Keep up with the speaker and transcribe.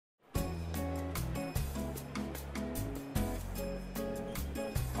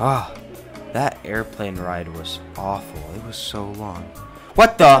Ah, that airplane ride was awful. It was so long.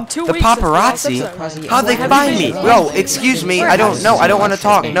 What the? The paparazzi? How'd they find me? No, excuse me. I don't know. I don't want to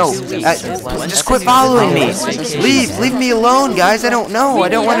talk. No. Just quit following me. Leave me alone, guys. I don't know. I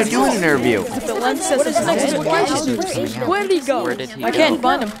don't want to do an interview. Where'd he go? I can't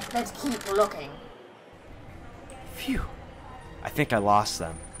find him. Let's keep looking. Phew. I think I lost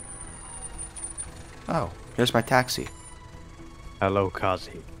them. Oh, here's my taxi. Hello,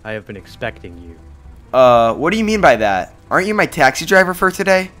 Kahzi. I have been expecting you. What do you mean by that? Aren't you my taxi driver for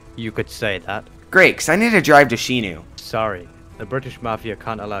today? You could say that. Great, 'cause I need to drive to Shenew. Sorry, the British Mafia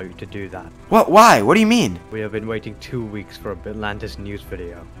can't allow you to do that. What? Why? What do you mean? We have been waiting 2 weeks for a Bitlantis news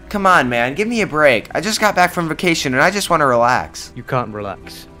video. Come on, man. Give me a break. I just got back from vacation and I just want to relax. You can't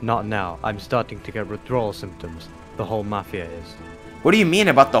relax. Not now. I'm starting to get withdrawal symptoms. The whole Mafia is. What do you mean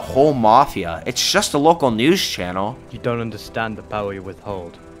about the whole Mafia? It's just a local news channel. You don't understand the power you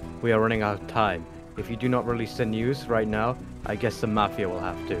withhold. We are running out of time. If you do not release the news right now, I guess the Mafia will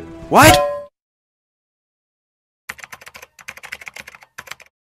have to. What?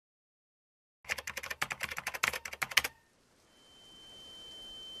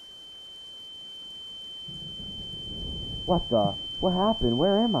 What the? What happened?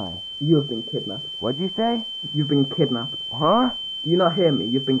 Where am I? You have been kidnapped. What'd you say? You've been kidnapped. Huh? Do you not hear me?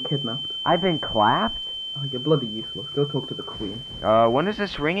 You've been kidnapped. I've been clapped? Oh, you're bloody useless. Go talk to the Queen. When does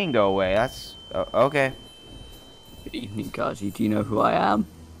this ringing go away? That's... okay. Good evening, Kahzi. Do you know who I am?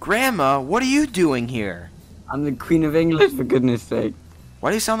 Grandma, what are you doing here? I'm the Queen of English, for goodness sake. Why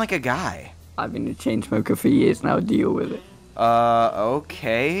do you sound like a guy? I've been a chain smoker for years now. Deal with it.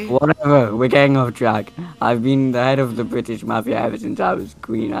 Okay. Whatever. We're getting off track. I've been the head of the British Mafia ever since I was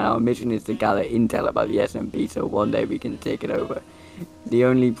Queen, and our mission is to gather intel about the SMP so one day we can take it over. The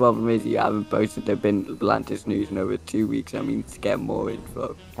only problem is you haven't posted the Bitlantis news in over 2 weeks. I mean, to get more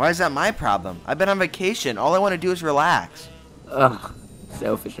info. Why is that my problem? I've been on vacation. All I want to do is relax. Ugh.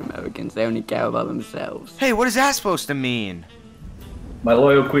 Selfish Americans. They only care about themselves. Hey, what is that supposed to mean? My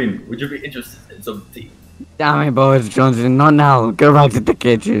loyal queen, would you be interested in some tea? Damn it, Boris Johnson. Not now. Go back to the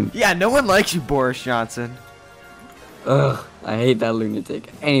kitchen. Yeah, no one likes you, Boris Johnson. Ugh. I hate that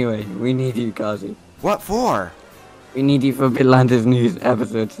lunatic. Anyway, we need you, Kahzi. What for? We need you for Bitlantis News,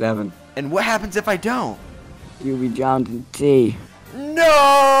 episode 7. And what happens if I don't? You'll be drowned in tea.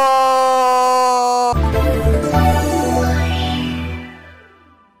 No!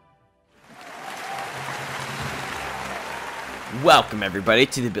 Welcome everybody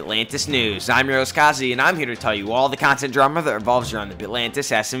to the Bitlantis News. I'm your host Kahzi, and I'm here to tell you all the content drama that revolves around the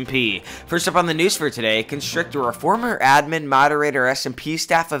Bitlantis SMP. First up on the news for today, Constrictor, a former admin, moderator, SMP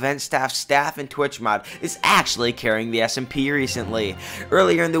staff, event staff, and Twitch mod, is actually carrying the SMP recently.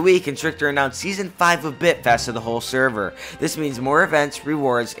 Earlier in the week, Constrictor announced Season 5 of Bitfest to the whole server. This means more events,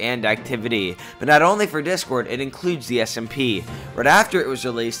 rewards, and activity. But not only for Discord, it includes the SMP. Right after it was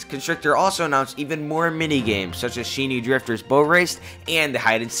released, Constrictor also announced even more mini-games, such as Shenew Drifter's Boat Race and the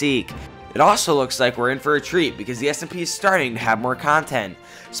hide and seek. It also looks like we're in for a treat because the SMP is starting to have more content.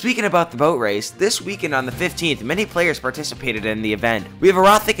 Speaking about the boat race, this weekend on the 15th, many players participated in the event. We have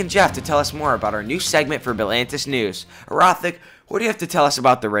Arothic and Jeff to tell us more about our new segment for Bitlantis News. Arothic, what do you have to tell us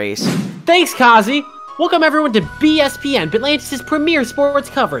about the race? Thanks, Kahzi! Welcome everyone to BSPN, Bitlantis' premier sports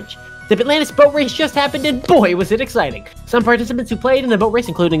coverage. The Bitlantis boat race just happened and boy was it exciting. Some participants who played in the boat race,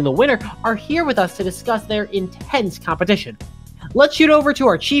 including the winner, are here with us to discuss their intense competition. Let's shoot over to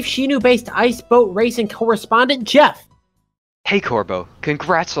our chief Shenew-based ice boat racing correspondent, Jeff. Hey Corbo,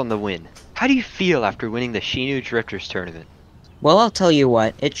 congrats on the win. How do you feel after winning the Shenew Drifters tournament? Well, I'll tell you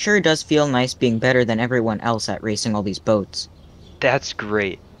what, it sure does feel nice being better than everyone else at racing all these boats. That's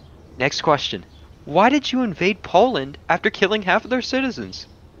great. Next question. Why did you invade Poland after killing half of their citizens?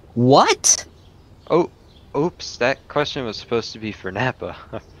 What? Oh, oops, that question was supposed to be for Nappa.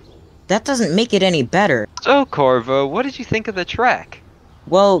 That doesn't make it any better. So, Corvo, what did you think of the track?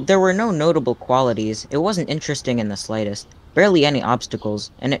 Well, there were no notable qualities. It wasn't interesting in the slightest. Barely any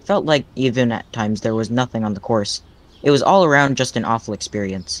obstacles, and it felt like even at times there was nothing on the course. It was all around just an awful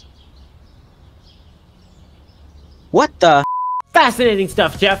experience. What the? Fascinating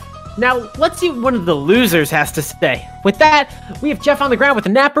stuff, Jeff. Now, let's see what one of the losers has to say. With that, we have Jeff on the ground with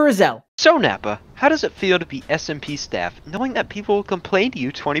Nappa Rizal. So, Nappa, how does it feel to be SMP staff, knowing that people will complain to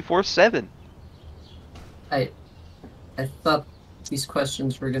you 24/7? I thought these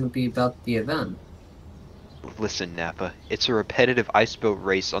questions were going to be about the event. Listen, Nappa, it's a repetitive ice boat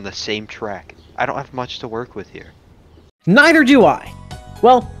race on the same track. I don't have much to work with here. Neither do I.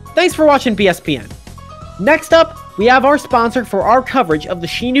 Well, thanks for watching BSPN. Next up, we have our sponsor for our coverage of the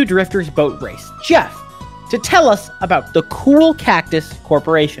Shenew Drifters boat race, Jeff. to tell us about the Cool Cactus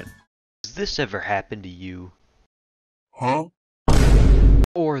Corporation. Has this ever happened to you? Huh?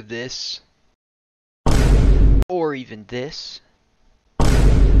 Or this? Or even this?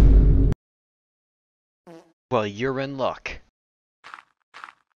 Well, you're in luck.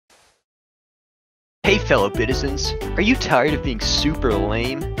 Hey fellow bitizens, are you tired of being super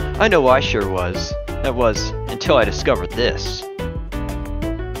lame? I know I sure was. That was, until I discovered this.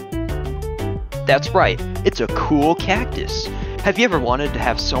 That's right, it's a cool cactus. Have you ever wanted to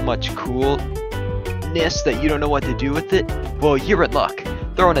have so much coolness that you don't know what to do with it? Well, you're in luck.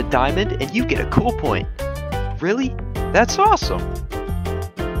 Throw in a diamond and you get a cool point. Really? That's awesome.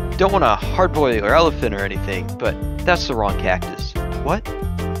 Don't want a hard-boiled or elephant or anything, but that's the wrong cactus. What?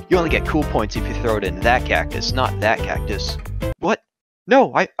 You only get cool points if you throw it in that cactus, not that cactus. What?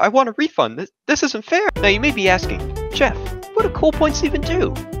 No, I want a refund. This isn't fair. Now you may be asking, Jeff, what do cool points even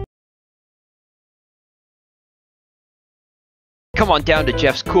do? Come on down to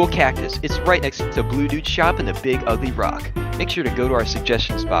Jeff's Cool Cactus. It's right next to Blue Dude's shop in the Big Ugly Rock. Make sure to go to our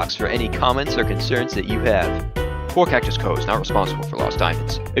suggestions box for any comments or concerns that you have. Cool Cactus Co. is not responsible for lost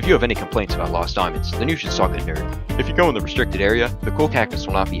diamonds. If you have any complaints about lost diamonds, then you should talk to Nerd. If you go in the restricted area, the Cool Cactus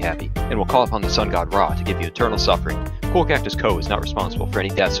will not be happy, and will call upon the Sun God Ra to give you eternal suffering. Cool Cactus Co. is not responsible for any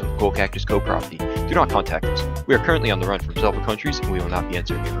deaths on the Cool Cactus Co. property. Do not contact us. We are currently on the run from several countries, and we will not be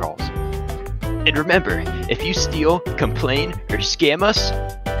answering your calls. And remember, if you steal, complain, or scam us,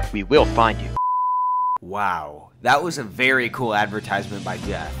 we will find you. Wow, that was a very cool advertisement by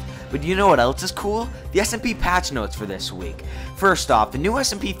Jeff. But you know what else is cool? The SMP Patch Notes for this week. First off, the new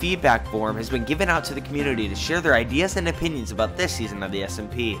SMP feedback form has been given out to the community to share their ideas and opinions about this season of the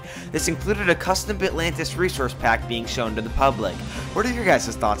SMP. This included a custom Bitlantis resource pack being shown to the public. What are your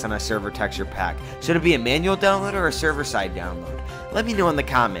guys' thoughts on a server texture pack? Should it be a manual download or a server-side download? Let me know in the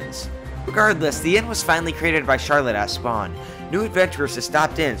comments. Regardless, the inn was finally created by Charlotte at spawn. New adventurers have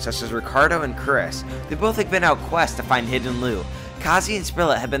stopped in, such as Ricardo and Chris. They both have been out quest to find hidden loot. Kahzi and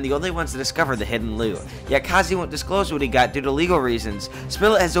Spillet have been the only ones to discover the hidden loot, yet Kahzi won't disclose what he got due to legal reasons.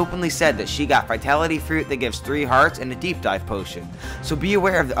 Spillet has openly said that she got Vitality Fruit that gives 3 hearts and a deep dive potion. So be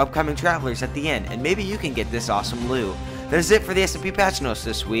aware of the upcoming travelers at the inn, and maybe you can get this awesome loot. That is it for the SMP Patch Notes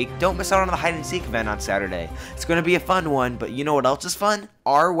this week. Don't miss out on the hide and seek event on Saturday. It's going to be a fun one, but you know what else is fun?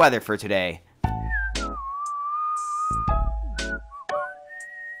 Our weather for today.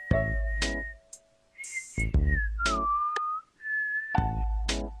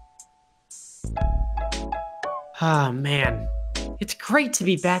 Ah, man. It's great to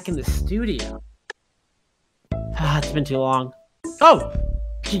be back in the studio. It's been too long. Oh!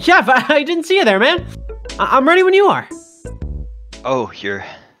 Jeff, I didn't see you there, man! I'm ready when you are. Oh, you're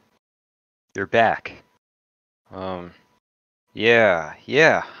back.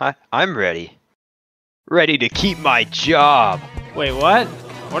 Yeah, I'm ready. Ready to keep my job! Wait, what?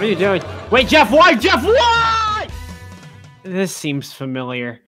 What are you doing? Wait, Jeff, why? Jeff, why? This seems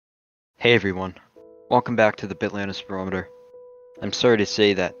familiar. Hey everyone. Welcome back to the Bitlantis Barometer. I'm sorry to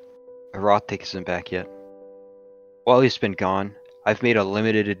say that Erotic isn't back yet. While he's been gone, I've made a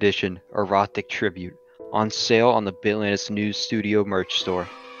limited edition Erotic tribute on sale on the Bitlantis News Studio merch store.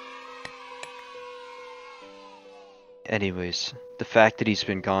 Anyways, the fact that he's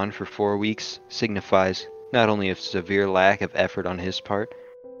been gone for 4 weeks signifies not only a severe lack of effort on his part,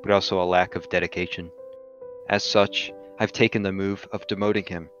 but also a lack of dedication. As such, I've taken the move of demoting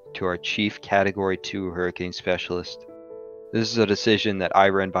him to our Chief Category 2 Hurricane Specialist. This is a decision that I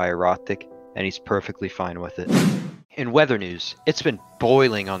ran by Erotic, and he's perfectly fine with it. In weather news, it's been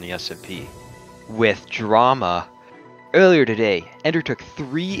boiling on the SMP. With drama. Earlier today, Ender took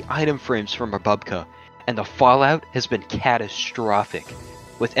 3 item frames from Abubka, and the fallout has been catastrophic,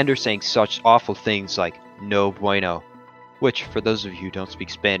 with Ender saying such awful things like no bueno, which, for those of you who don't speak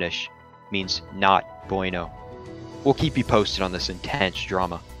Spanish, means not bueno. We'll keep you posted on this intense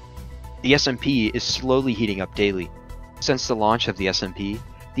drama. The SMP is slowly heating up daily. Since the launch of the SMP,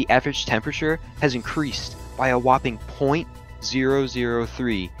 the average temperature has increased by a whopping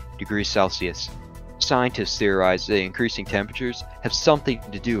 0.003 degrees Celsius. Scientists theorize the increasing temperatures have something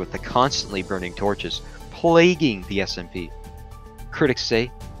to do with the constantly burning torches plaguing the SMP. Critics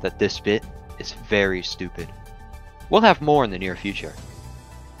say that this bit is very stupid. We'll have more in the near future.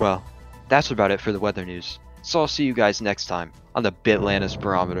 Well, that's about it for the weather news. So I'll see you guys next time on the Bitlantis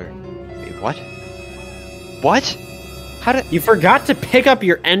Barometer. Wait, what? What? How did... You forgot to pick up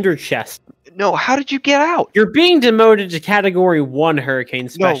your Ender chest. No, how did you get out? You're being demoted to Category 1 Hurricane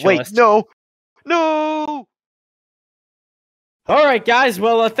Specialist. No, wait, no! No! Alright guys,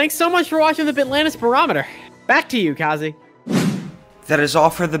 well thanks so much for watching the Bitlantis Barometer. Back to you, Kahzi. That is all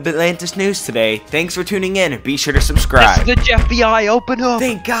for the Bitlantis news today. Thanks for tuning in, and be sure to subscribe. This is the FBI, open up!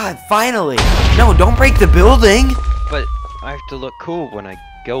 Thank God, finally! No, don't break the building! But I have to look cool when I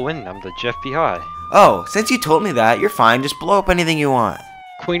go in, I'm the FBI. Oh, since you told me that, you're fine. Just blow up anything you want.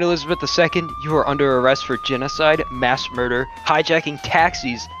 Queen Elizabeth II, you are under arrest for genocide, mass murder, hijacking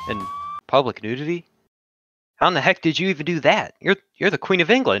taxis, and public nudity? How in the heck did you even do that? You're the Queen of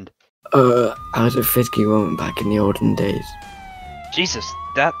England. I was a frisky woman back in the olden days. Jesus,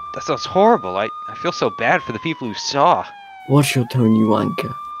 that sounds horrible. I feel so bad for the people who saw. What's your tone, you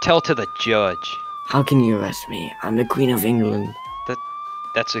wanker? Tell to the judge. How can you arrest me? I'm the Queen of England.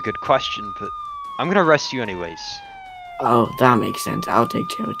 That's a good question, but I'm gonna arrest you anyways. Oh, that makes sense. I'll take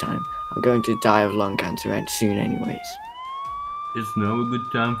jail time. I'm going to die of lung cancer soon anyways. It's now a good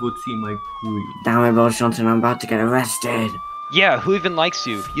time for see my queen. Damn it, Boris Johnson, I'm about to get arrested. Yeah, who even likes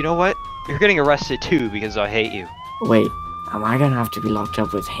you? You know what? You're getting arrested too because I hate you. Wait, am I gonna have to be locked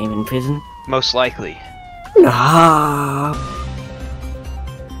up with him in prison? Most likely. No.